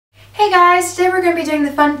Hey guys, today we're going to be doing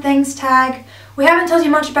the fun things tag. We haven't told you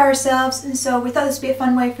much about ourselves, and so we thought this would be a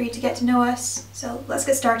fun way for you to get to know us. So let's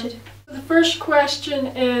get started. The first question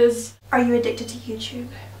is, are you addicted to YouTube?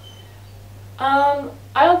 I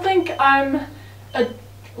don't think I'm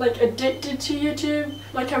addicted to YouTube.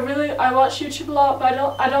 I watch YouTube a lot, but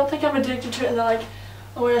I don't think I'm addicted to it and then like,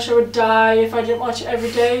 oh my gosh, I would die if I didn't watch it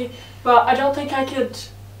every day. But I don't think I could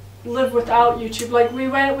live without YouTube. Like we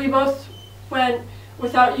both went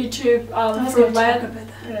without YouTube for Lent.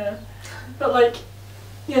 Yeah. But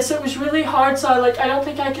so it was really hard, so I don't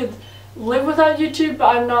think I could live without YouTube,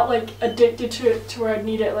 but I'm not addicted to it to where I'd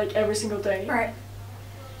need it every single day. Right.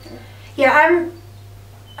 Yeah,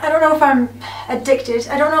 I don't know if I'm addicted.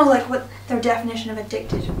 I don't know what their definition of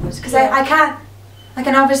addicted was, because I can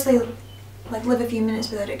obviously live a few minutes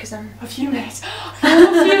without it because I'm... A few minutes?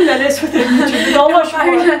 A few minutes without YouTube, not much more.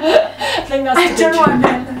 I think that's I don't know what I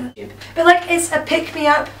meant. But it's a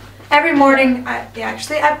pick-me-up. Every morning, I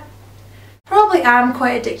probably am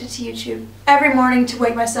quite addicted to YouTube. Every morning to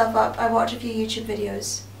wake myself up, I watch a few YouTube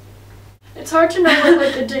videos. It's hard to know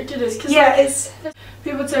what addicted is, because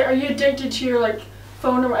people would say, are you addicted to your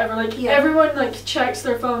phone or whatever? Everyone checks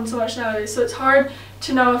their phone so much nowadays, so it's hard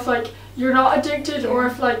to know if you're not addicted or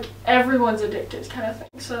if everyone's addicted kind of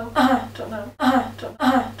thing. So don't know. Don't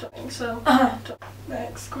think so.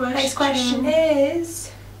 Next question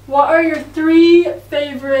is, what are your 3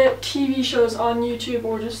 favorite TV shows on YouTube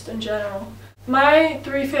or just in general? My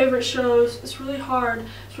 3 favorite shows, it's really hard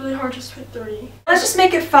just to pick 3. Let's just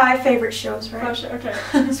make it 5 favorite shows, right? 5 shows, okay.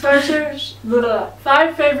 5 shows,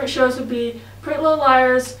 5 favorite shows would be Pretty Little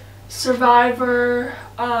Liars, Survivor,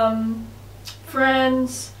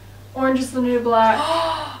 Friends, Orange is the New Black.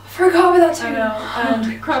 I forgot about that too. I know.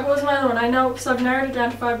 And crap, what was my other one? I know because I've narrowed it down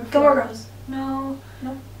to 5 before. Gilmore Girls. No.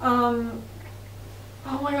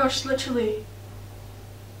 Oh my gosh, literally.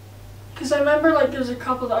 Because I remember there's a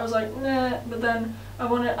couple that I was like, nah, but then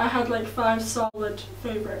I had 5 solid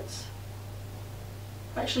favorites.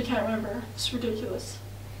 I actually can't remember. It's ridiculous.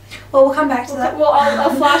 Well, we'll come back to that. Well,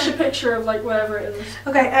 I'll flash a picture of whatever it is.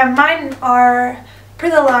 Okay, mine are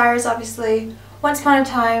Pretty Little Liars, obviously, Once Upon a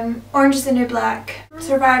Time, Orange is the New Black,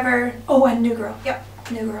 Survivor, and New Girl. Yep,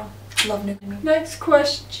 New Girl. Love New Girl. Next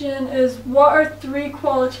question is, what are 3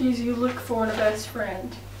 qualities you look for in a best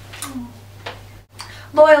friend?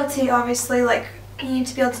 Loyalty, obviously, you need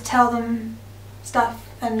to be able to tell them stuff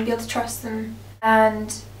and be able to trust them, and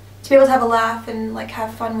to be able to have a laugh and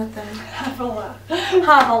have fun with them. Have a laugh.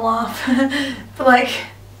 Have a laugh. But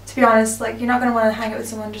to be honest, you're not going to want to hang out with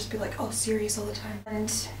someone and just be all serious all the time.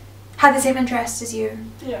 And have the same interests as you.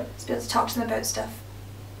 Yeah. Just be able to talk to them about stuff.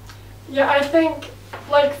 Yeah, I think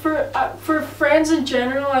for friends in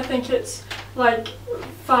general, I think it's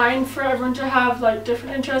fine for everyone to have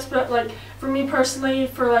different interests, but for me personally,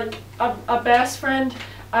 for a best friend,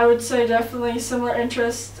 I would say definitely similar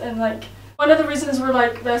interests. And one of the reasons we're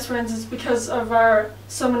best friends is because of our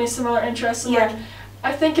so many similar interests. And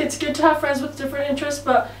I think it's good to have friends with different interests,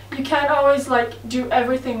 but you can't always do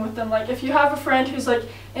everything with them. If you have a friend who's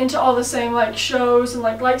into all the same shows and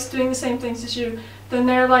likes doing the same things as you, then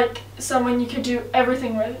they're someone you could do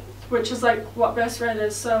everything with, which is what best friend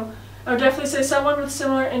is. So I would definitely say someone with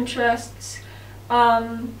similar interests.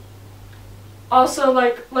 Also,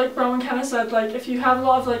 like Bronwen kind of said, if you have a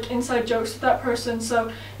lot of inside jokes with that person, so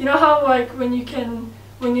you know how when you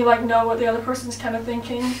know what the other person's kind of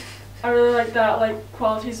thinking. I really like that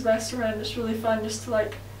qualities of best friend. It's really fun just to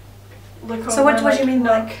look over. So what do you mean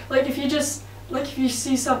if you just if you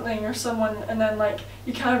see something or someone and then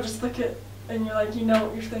you kind of just look at and you're you know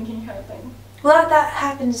what you're thinking kind of thing. Well, that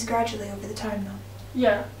happens gradually over the time though.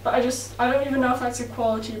 Yeah, but I don't even know if that's a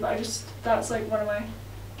quality, but that's one of my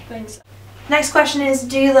things. Next question is,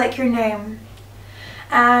 do you like your name?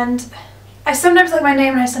 And I sometimes like my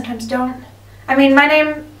name and I sometimes don't. I mean, my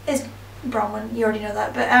name is Bronwen, you already know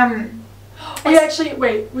that, but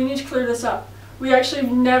we need to clear this up. We actually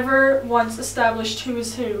never once established who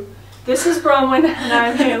is who. This is Bronwen and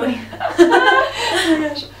I'm Haley. Oh my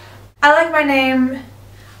gosh. I like my name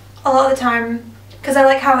a lot of the time because I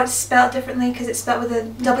like how it's spelled differently, because it's spelled with a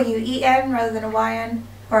W-E-N rather than a Y-N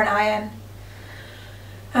or an I-N.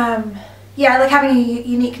 Yeah, I like having a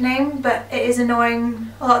unique name, but it is annoying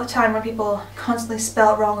a lot of the time when people constantly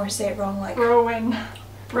spell it wrong or say it wrong, Bronwen.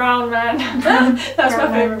 Brown man. That's my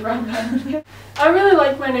favorite, brown man. I really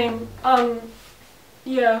like my name.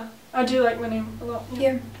 Yeah, I do like my name a lot.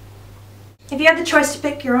 Yeah. If you had the choice to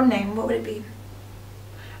pick your own name, what would it be?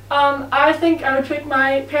 I think I would pick,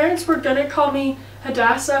 my parents were gonna call me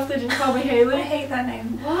Hadassah if they didn't call me Haley. I hate that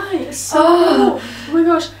name. Why? It's so oh my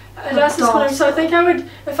gosh. Hadassah's funny, so I think I would,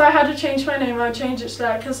 if I had to change my name, I would change it to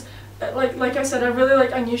that, because like I said, I really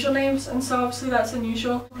like unusual names, and so obviously that's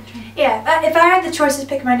unusual. Yeah, if I had the choice to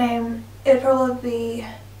pick my name, it would probably be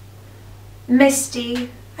Misty.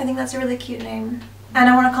 I think that's a really cute name, and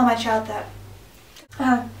I want to call my child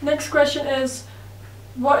that. Next question is,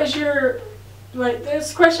 what is your, like,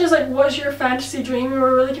 this question is like, what is your fantasy dream? We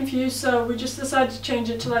were really confused, so we just decided to change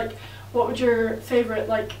it to like, what would your favorite,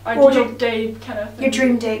 like, ideal day kind of thing? Your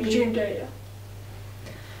dream day. Your dream day, yeah.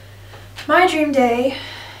 My dream day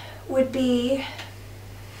would be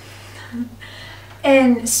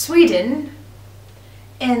in Sweden,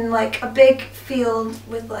 in like a big field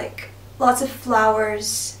with like lots of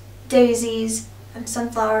flowers, daisies and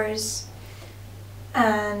sunflowers,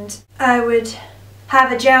 and I would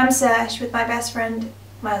have a jam sesh with my best friend,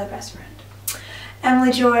 my other best friend,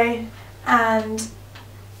 Emily Joy, and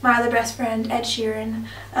my other best friend, Ed Sheeran,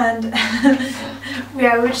 and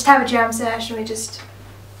yeah, we would just have a jam sesh and we just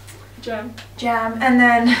Jam, and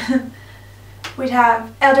then we'd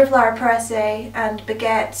have elderflower presse and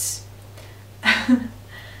baguettes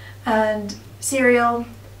and cereal,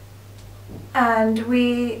 and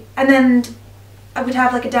then I would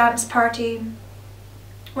have like a dance party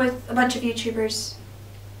with a bunch of YouTubers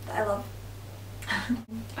that I love.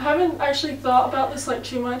 I haven't actually thought about this like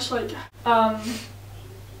too much, like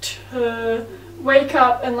to wake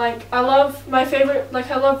up and like I love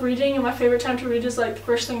reading, and my favorite time to read is like the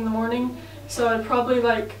first thing in the morning, so I'd probably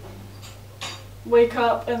like wake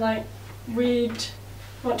up and like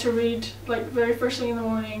want to read like very first thing in the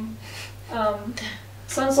morning.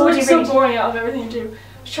 Sounds like so boring out of everything you do.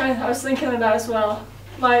 I was thinking of that as well,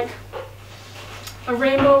 like a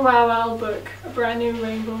Rainbow Rowell book, a brand new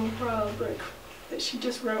Rainbow Rowell book that she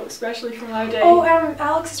just wrote especially for my day. Oh,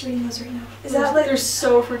 Alex is reading those right now. Is that like? They're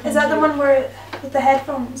so freaking. Is that cute. The one where with the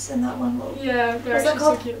headphones and that one little? Yeah, they're actually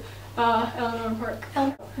so cute. Eleanor Park.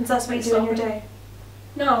 And that's what you do in your day.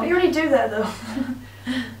 No. But you already do that though.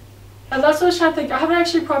 And that's what I was trying to think. I haven't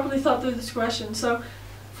actually properly thought through this question, so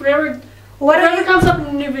if whatever comes up in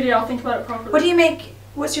a new video, I'll think about it properly. What do you make?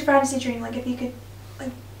 What's your fantasy dream? Like if you could,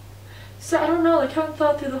 like. So I don't know. Like I haven't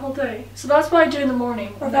thought through the whole day. So that's what I do in the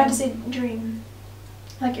morning. Or fantasy dream.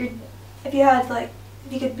 Like if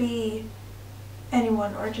you could be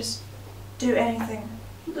anyone or just do anything.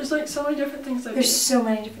 There's like so many different things I do. There's so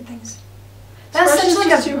many different things. That's such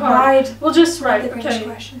like a wide. We'll just okay.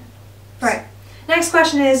 Question. Right. Next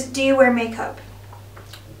question is: do you wear makeup?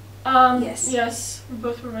 Yes. Yes, we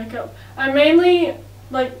both wear makeup. I mainly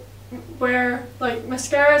like wear like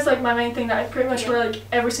mascara is like my main thing that I pretty much wear like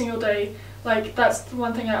every single day. Like that's the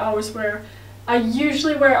one thing I always wear. I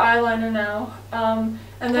usually wear eyeliner now,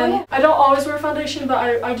 and then I don't always wear foundation, but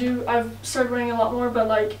I've started wearing a lot more. But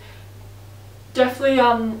like, definitely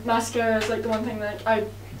mascara is like the one thing that I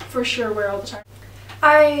for sure wear all the time.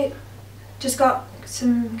 I just got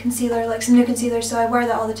some concealer, like some new concealer, so I wear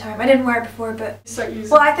that all the time. I didn't wear it before, but start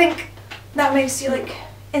using. Well, I think that makes you like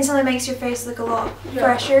instantly makes your face look a lot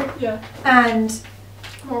fresher. Yeah. And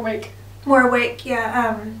more awake. More awake,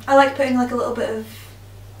 yeah. I like putting like a little bit of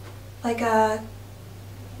like a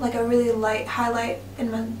really light highlight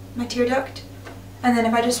in my tear duct, and then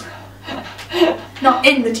if I just not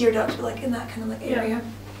in the tear duct but like in that kind of like area.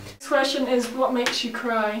 This question is, what makes you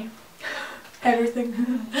cry? Everything.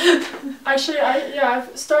 Actually,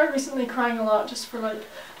 I've started recently crying a lot just for like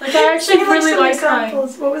I actually really like crying.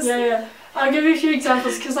 What was I'll give you a few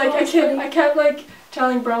examples because like I kept like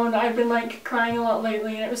telling Bronwen that I've been like crying a lot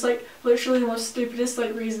lately, and it was like literally the most stupidest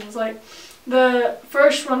like reasons. Like the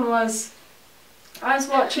first one was I was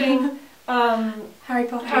watching Harry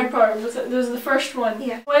Potter. Harry Potter was the first one.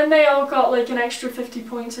 Yeah. When they all got like an extra 50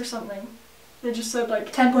 points or something. They just said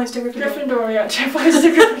like 10 points to Gryffindor. Gryffindor, yeah, 10 points to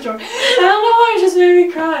Gryffindor. I don't know why it just made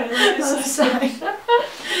me cry. Like, it's so sad.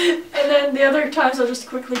 And then the other times I'll just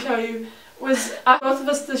quickly tell you was both of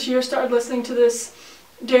us this year started listening to this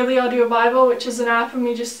daily audio Bible, which is an app, and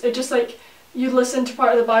it just like you listen to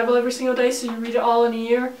part of the Bible every single day, so you read it all in a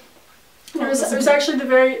year. It was actually the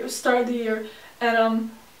very start of the year,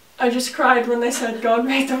 and I just cried when they said God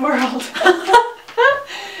made the world.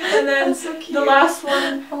 And then so the last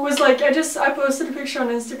one was like I posted a picture on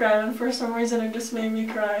Instagram, and for some reason it just made me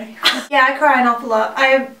cry. Yeah, I cry an awful lot.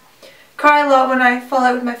 I cry a lot when I fall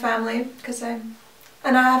out with my family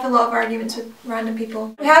and I have a lot of arguments with random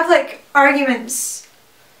people. We have like arguments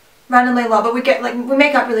randomly a lot, but we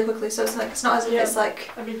make up really quickly, so it's like it's not as if it's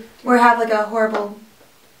like we have like a horrible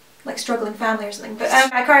like struggling family or something. But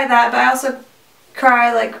I cry at that, but I also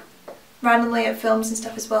cry like randomly at films and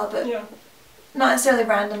stuff as well, but not necessarily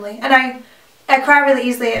randomly. And I cry really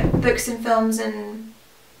easily at books and films and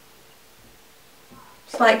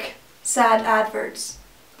like sad adverts.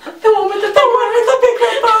 The one with the big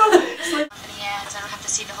red bow.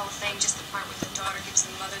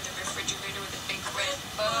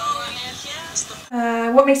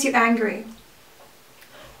 makes you angry?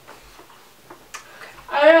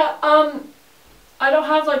 I don't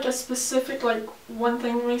have like a specific like one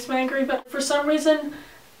thing that makes me angry, but for some reason,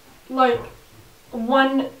 like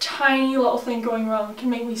one tiny little thing going wrong can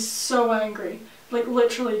make me so angry. Like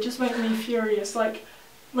literally just make me furious. Like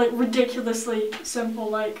ridiculously simple.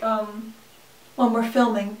 Like When we're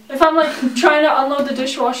filming. if I'm like trying to unload the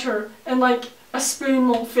dishwasher and like a spoon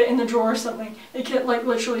won't fit in the drawer or something, it can like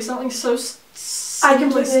literally something so I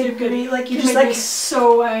completely stupid. agree. Like you Can just make like me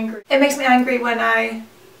so angry. it makes me angry when I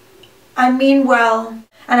mean well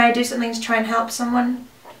and I do something to try and help someone.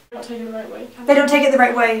 Don't take it the right way. They don't take it the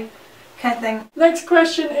right way, kind of thing. Next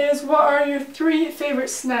question is, what are your 3 favorite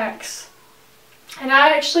snacks? And I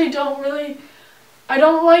actually don't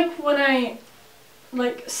like when I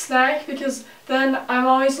like snack, because then I'm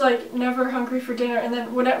always like never hungry for dinner, and then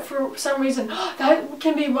for some reason that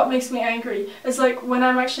can be what makes me angry. It's like when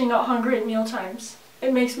I'm actually not hungry at meal times.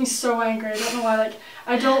 It makes me so angry. I don't know why. Like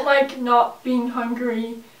I don't like not being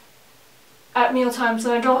hungry at meal times,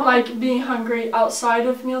 and I don't like being hungry outside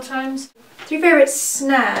of meal times. 3 favorite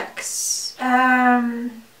snacks.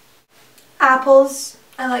 Apples.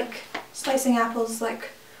 I like slicing apples,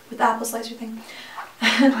 like with the apple slicer thing.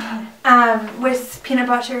 With peanut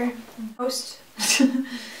butter. Toast.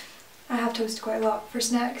 I have toast quite a lot for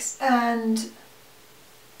snacks. And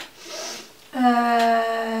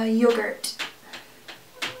yogurt.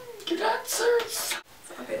 Good answers.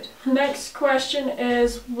 So good. Next question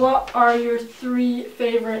is, what are your 3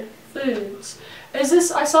 favorite foods? Is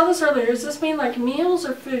this, I saw this earlier, does this mean like meals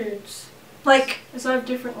or foods? Like, Because I have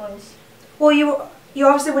different ones. well, you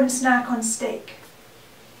obviously wouldn't snack on steak,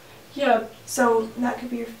 Yeah. so that could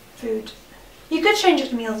be your food. You could change it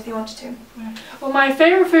to meals if you wanted to. Well, my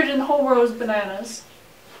favorite food in the whole world is bananas.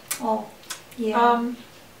 Oh, yeah.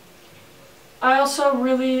 I also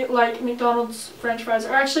really like McDonald's French fries,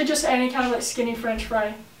 or actually just any kind of like skinny French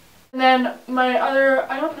fry. And then my other,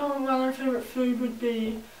 I don't know what my other favorite food would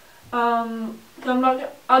be.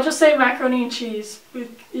 I'll just say macaroni and cheese,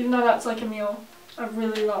 even though that's like a meal. I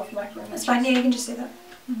really love macaroni and cheese. That's fine, yeah, you can just say that.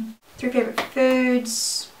 3 favorite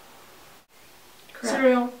foods. Crap.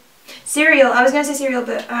 Cereal. Cereal. I was gonna say cereal,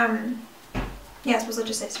 but yeah, I suppose I'll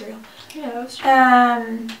just say cereal. Yeah, that's true.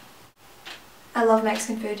 I love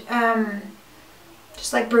Mexican food.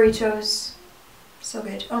 Just like burritos. So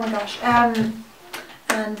good. Oh my gosh. And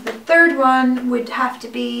the 3rd one would have to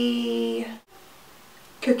be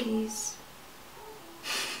cookies.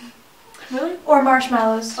 Really? Or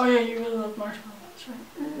marshmallows. Oh yeah, you really love marshmallows,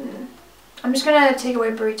 right? I'm just gonna take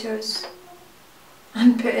away burritos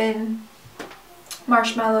and put in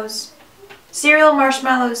marshmallows. Cereal,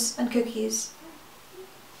 marshmallows, and cookies.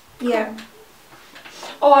 Yeah.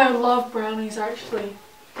 Oh, I love brownies actually.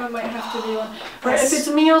 That might have to be one. But if it's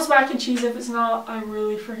meals, mac and cheese. If it's not, I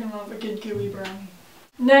really freaking love a good gooey brownie.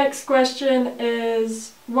 Next question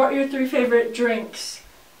is, what are your 3 favorite drinks?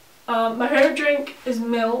 My favorite drink is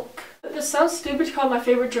milk. This sounds stupid to call my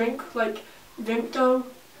favorite drink like Vimto.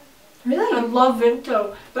 Really? I love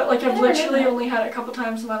Vimto, but like I've never knew literally that. only had it a couple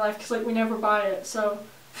times in my life because like we never buy it, so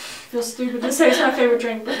it feels stupid to say it's my favorite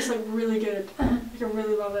drink, but it's like really good. Like I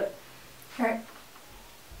really love it. Alright.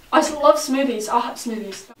 I also love smoothies. I'll have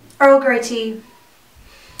smoothies. Earl Grey tea.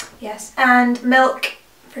 Yes. And milk,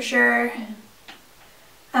 for sure.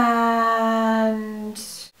 And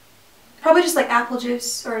probably just like apple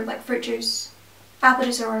juice or like fruit juice. Apple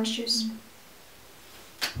juice or orange juice.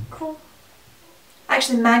 Cool.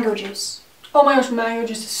 Actually, mango juice. Oh my gosh, mango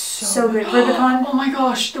juice is so good. Rubicon. Oh my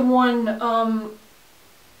gosh, the one, oh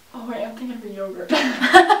wait, I'm thinking of a yogurt. no,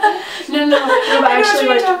 but actually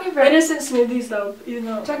what like, you're talking about. innocent smoothies though, even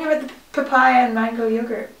though. I'm talking about the papaya and mango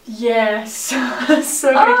yogurt. Yes.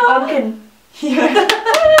 So good. Pumpkin. Yeah.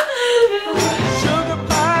 Sugar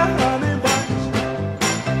pie, honey buns.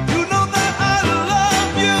 You know that I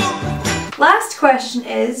love you. Last question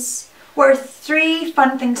is, what are 3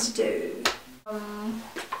 fun things to do?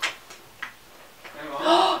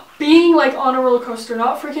 Being like on a roller coaster,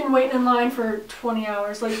 not freaking waiting in line for 20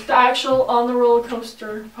 hours, like the actual on the roller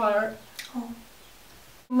coaster part. Oh.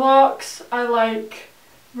 Walks, I like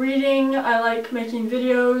reading, I like making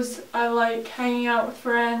videos, I like hanging out with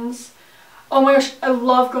friends. Oh my gosh, I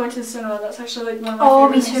love going to the cinema. That's actually like one of my Oh,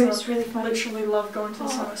 me favorite too. things. It's really fun. Literally love going to the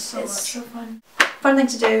cinema so It's much. so fun. Fun thing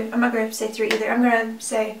to do. I'm not going to say 3 either. I'm going to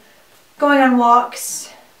say going on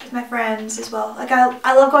walks with my friends as well. Like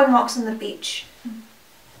I love going walks on the beach.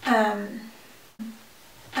 I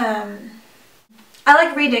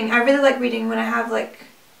like reading. I really like reading when I have like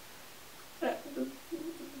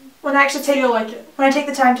when I actually Feel like it. when I take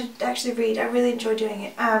the time to actually read. I really enjoy doing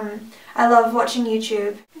it. I love watching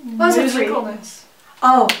YouTube. Those are 3. Musicalness.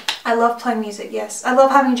 Oh, I love playing music, yes. I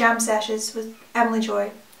love having jam sessions with Emily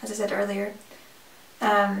Joy, as I said earlier.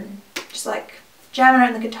 Just like jamming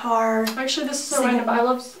out on the guitar. Actually, this is so singing. random, but I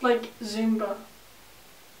love like Zumba.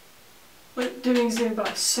 Like doing Zumba,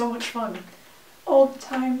 it's so much fun. Old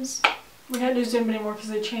times. We can't do Zumba anymore because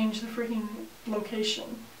they changed the freaking location.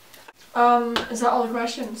 Is that all the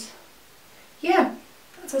questions? Yeah,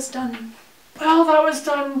 that's us done. Well, that was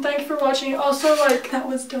done. Thank you for watching. Also, like, That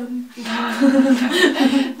was done.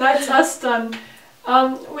 that's us done.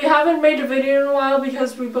 We haven't made a video in a while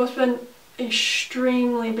because we've both been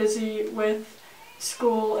extremely busy with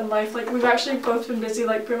school and life. Like, we've actually both been busy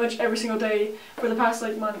like pretty much every single day for the past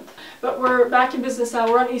like month. But we're back in business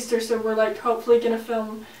now. We're on Easter, so we're like hopefully gonna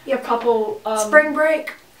film a couple Spring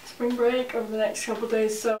break. spring break over the next couple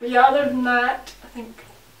days. So yeah, other than that, I think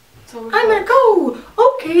that's all we've I'm got. gonna go.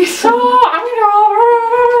 Okay, So I'm gonna go.